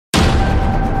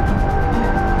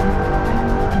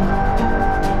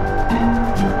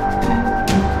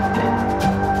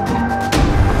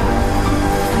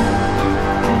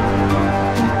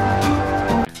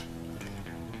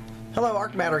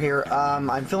here.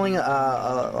 I'm feeling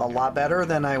a lot better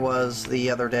than I was the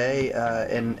other day,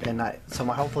 so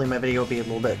hopefully my video will be a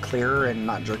little bit clearer and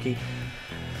not jerky.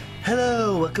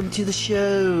 Hello, welcome to the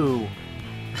show.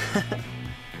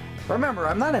 Remember,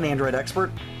 I'm not an Android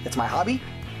expert. It's my hobby.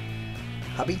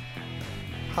 Hobby.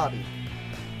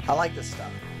 I like this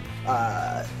stuff.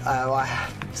 I've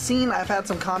had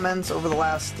some comments over the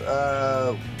last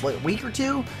week or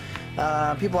two.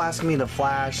 People asking me to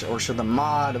flash or show them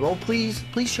mod. Well, please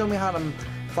show me how to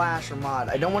flash or mod.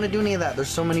 I don't want to do any of that. There's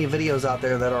so many videos out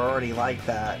there that are already like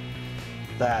that.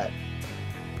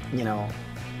 You know,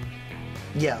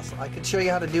 yes, I could show you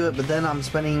how to do it, but then I'm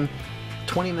spending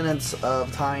 20 minutes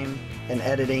of time in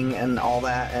editing and all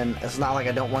that, and it's not like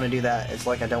I don't want to do that. It's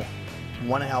like I don't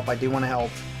want to help. I do want to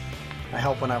help. I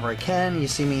help whenever I can. You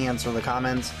see me answer the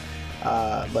comments,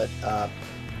 but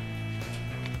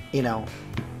you know,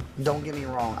 don't get me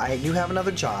wrong, I do have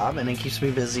another job and it keeps me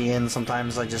busy, and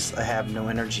sometimes I have no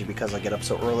energy because I get up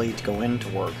so early to go into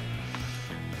work.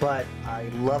 But I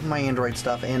love my Android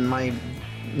stuff and my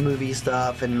movie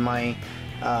stuff and my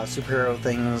superhero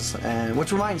things, and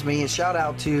which reminds me, a shout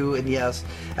out to, and yes,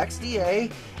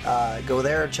 XDA, go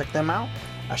there, check them out.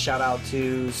 A shout out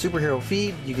to Superhero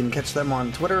Feed. You can catch them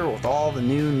on Twitter with all the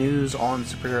new news on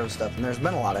superhero stuff, and there's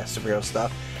been a lot of superhero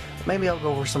stuff. Maybe I'll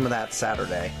go over some of that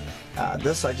Saturday.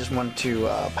 This, I just want to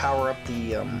power up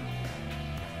the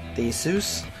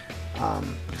ASUS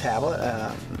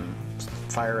tablet,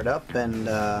 fire it up, and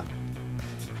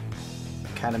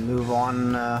kind of move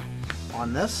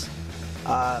on this.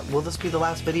 Will this be the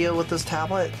last video with this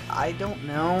tablet? I don't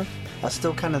know. I'm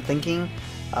still kind of thinking.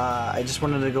 I just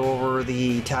wanted to go over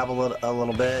the tablet a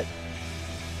little bit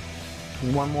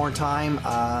one more time.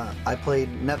 I played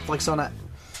Netflix on it.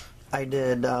 I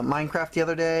did Minecraft the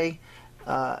other day.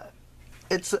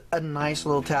 It's a nice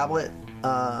little tablet.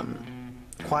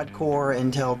 Quad-core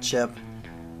Intel chip,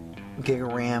 Giga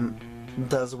RAM,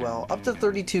 does well. Up to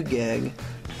 32 gig.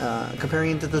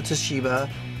 Comparing it to the Toshiba.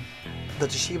 The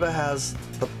Toshiba has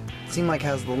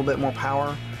a little bit more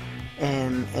power,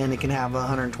 and it can have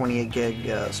 128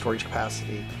 gig storage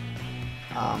capacity.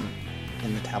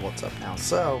 And the tablet's up now.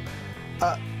 So,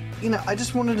 you know, I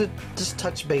just wanted to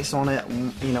touch base on it,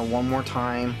 you know, one more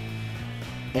time,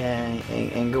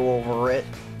 and go over it,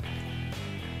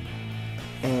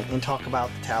 and talk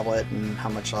about the tablet and how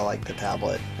much I like the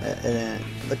tablet, and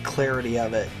the clarity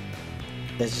of it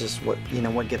is just what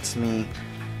gets me.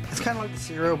 It's kind of like the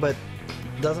Zero, but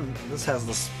this has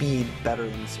the speed better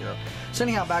than the Zero. So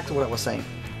anyhow, back to what I was saying.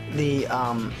 The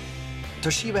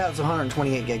Toshiba has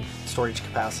 128 gig storage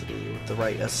capacity with the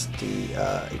right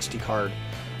HD card.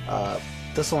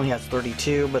 This only has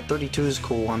 32, but 32 is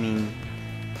cool. I mean,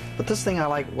 but this thing I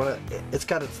like. It's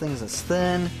got its things that's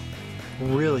thin,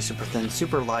 really super thin,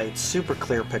 super light, super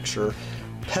clear picture,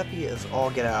 peppy as all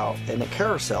get out, and it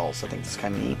carousels. I think it's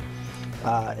kind of neat.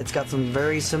 It's got some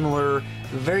very similar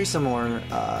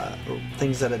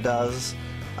things that it does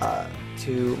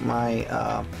to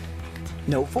my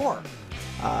Note 4,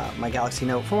 my Galaxy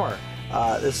Note 4.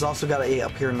 This has also got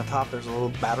up here in the top, there's a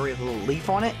little battery, a little leaf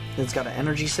on it. It's got an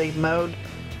energy save mode,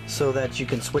 so that you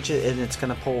can switch it and it's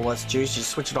going to pull less juice. You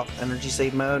switch it off to energy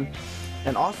save mode.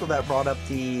 And also that brought up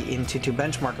the Antutu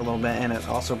benchmark a little bit, and it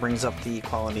also brings up the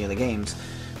quality of the games.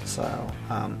 So,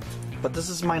 but this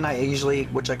is my night usually,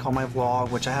 which I call my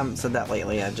vlog, which I haven't said that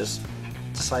lately. I just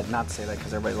decided not to say that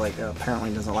because everybody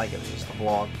apparently doesn't like it. It's just a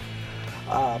vlog.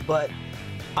 But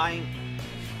I'm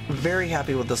very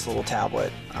happy with this little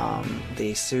tablet.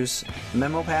 The ASUS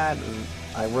MeMo pad,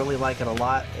 I really like it a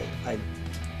lot.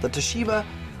 The Toshiba,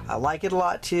 I like it a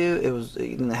lot too.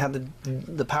 It had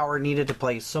the power needed to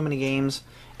play so many games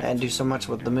and do so much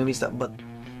with the movie stuff, but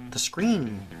the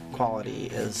screen quality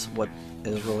is what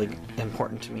is really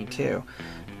important to me too.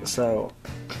 So,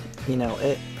 you know,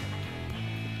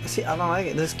 see, I don't like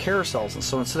it. There's carousels, and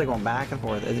so instead of going back and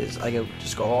forth, I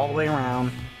just go all the way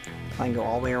around. I can go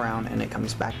all the way around, and it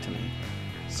comes back to me.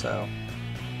 So,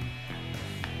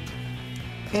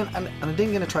 and I'm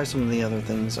gonna try some of the other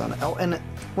things on it. Oh, and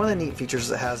one of the neat features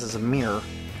it has is a mirror.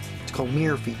 It's called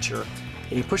mirror feature.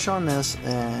 And you push on this,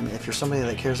 and if you're somebody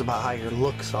that cares about how your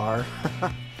looks are,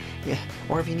 yeah,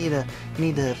 or if you need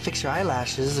to fix your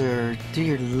eyelashes or do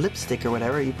your lipstick or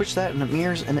whatever, you push that, and it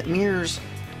mirrors,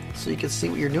 so you can see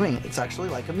what you're doing. It's actually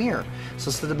like a mirror. So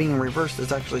instead of being reversed,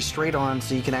 it's actually straight on,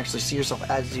 so you can actually see yourself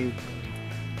as you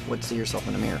would see yourself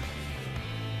in a mirror.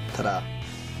 Ta-da!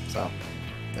 So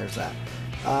there's that.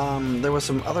 There was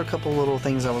some other couple little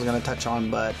things I was going to touch on,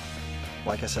 but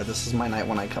like I said, this is my night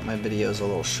when I cut my videos a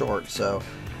little short. So,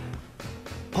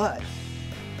 but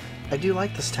I do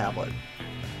like this tablet.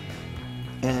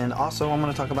 And also I'm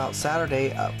going to talk about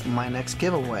Saturday, my next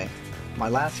giveaway. My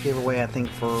last giveaway, I think,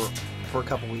 for a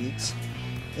couple weeks.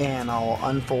 And I'll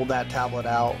unfold that tablet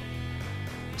out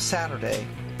Saturday.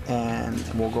 And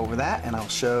we'll go over that, and I'll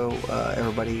show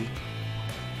everybody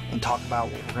and talk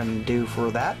about what we're going to do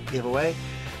for that giveaway.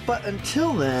 But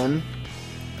until then,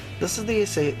 this is the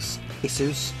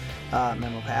ASUS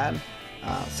MeMo Pad,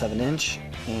 7-inch,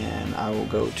 and I will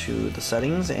go to the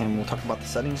settings, and we'll talk about the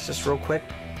settings just real quick.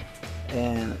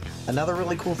 And another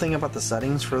really cool thing about the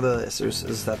settings for the ASUS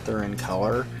is that they're in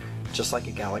color, just like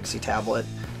a Galaxy tablet,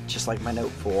 just like my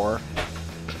Note 4.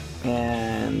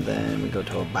 And then we go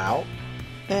to About,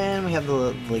 and we have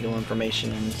the legal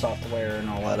information and software and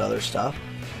all that other stuff.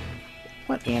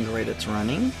 What Android it's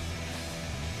running.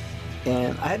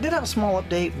 And I did have a small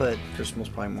update, but there's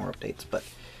most probably more updates. But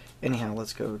anyhow,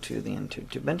 let's go to the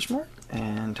Antutu benchmark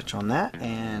and touch on that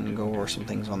and go over some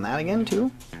things on that again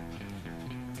too.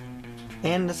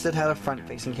 And this did have a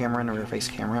front-facing camera and a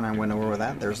rear-facing camera, and I went over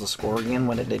that. There's the score again,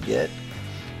 what it did get.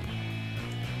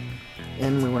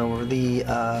 And we went over the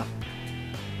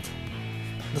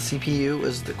CPU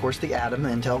is, of course, the Atom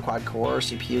Intel quad-core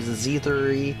CPU is the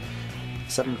Z3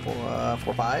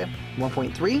 7445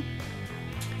 1.3.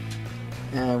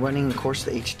 Running, of course,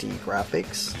 the HD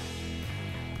graphics,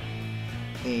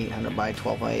 800 by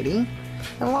 1280, and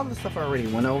a lot of the stuff I already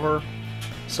went over,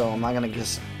 so I'm not gonna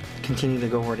just continue to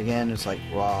go over it again. It's like,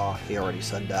 well, he already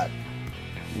said that.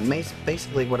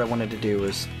 Basically, what I wanted to do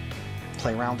is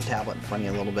play around with the tablet in front of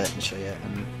you a little bit and show you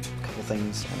a couple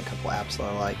things and a couple apps that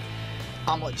I like.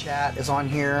 Omelet Chat is on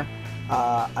here.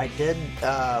 I did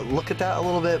look at that a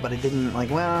little bit, but I didn't, like,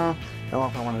 well, I don't know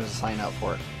if I wanted to sign up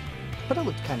for it. But it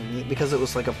looked kind of neat because it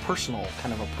was like a personal,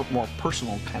 kind of a more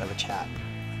personal kind of a chat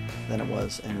than it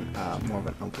was in more of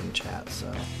an open chat.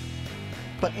 So,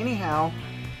 but anyhow,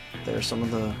 there's some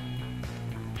of the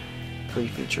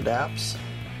pre-featured apps,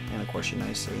 and of course, you know,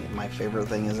 you see my favorite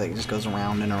thing is that it just goes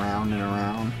around and around and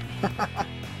around.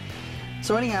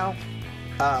 So anyhow,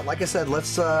 like I said,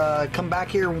 let's come back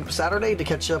here Saturday to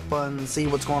catch up and see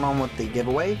what's going on with the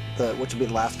giveaway, which will be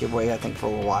the last giveaway I think for a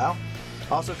little while.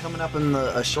 Also coming up in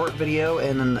a short video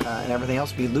and everything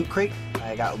else will be Loot Crate.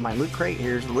 I got my Loot Crate.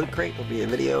 Here's the Loot Crate. There'll be a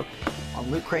video on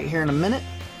Loot Crate here in a minute.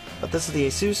 But this is the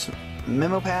ASUS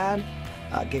MeMo Pad,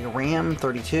 gig of RAM,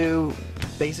 32.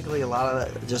 Basically, a lot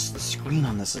of that, just the screen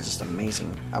on this is just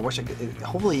amazing. I wish I could.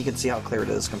 Hopefully, you can see how clear it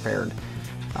is compared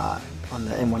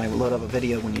and when I load up a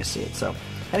video when you see it. So,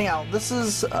 anyhow, this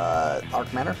is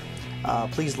Arcmatter.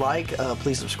 Please like,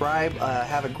 please subscribe.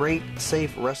 Have a great,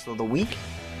 safe rest of the week.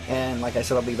 And like I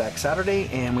said, I'll be back Saturday,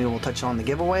 and we will touch on the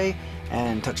giveaway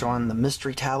and touch on the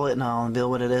mystery tablet, and I'll unveil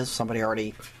what it is. Somebody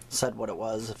already said what it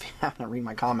was if you happen to read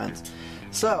my comments.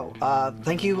 So,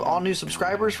 thank you all new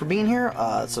subscribers for being here.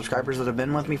 Subscribers that have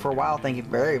been with me for a while, thank you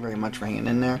very, very much for hanging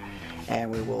in there.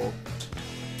 And we will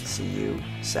see you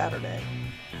Saturday.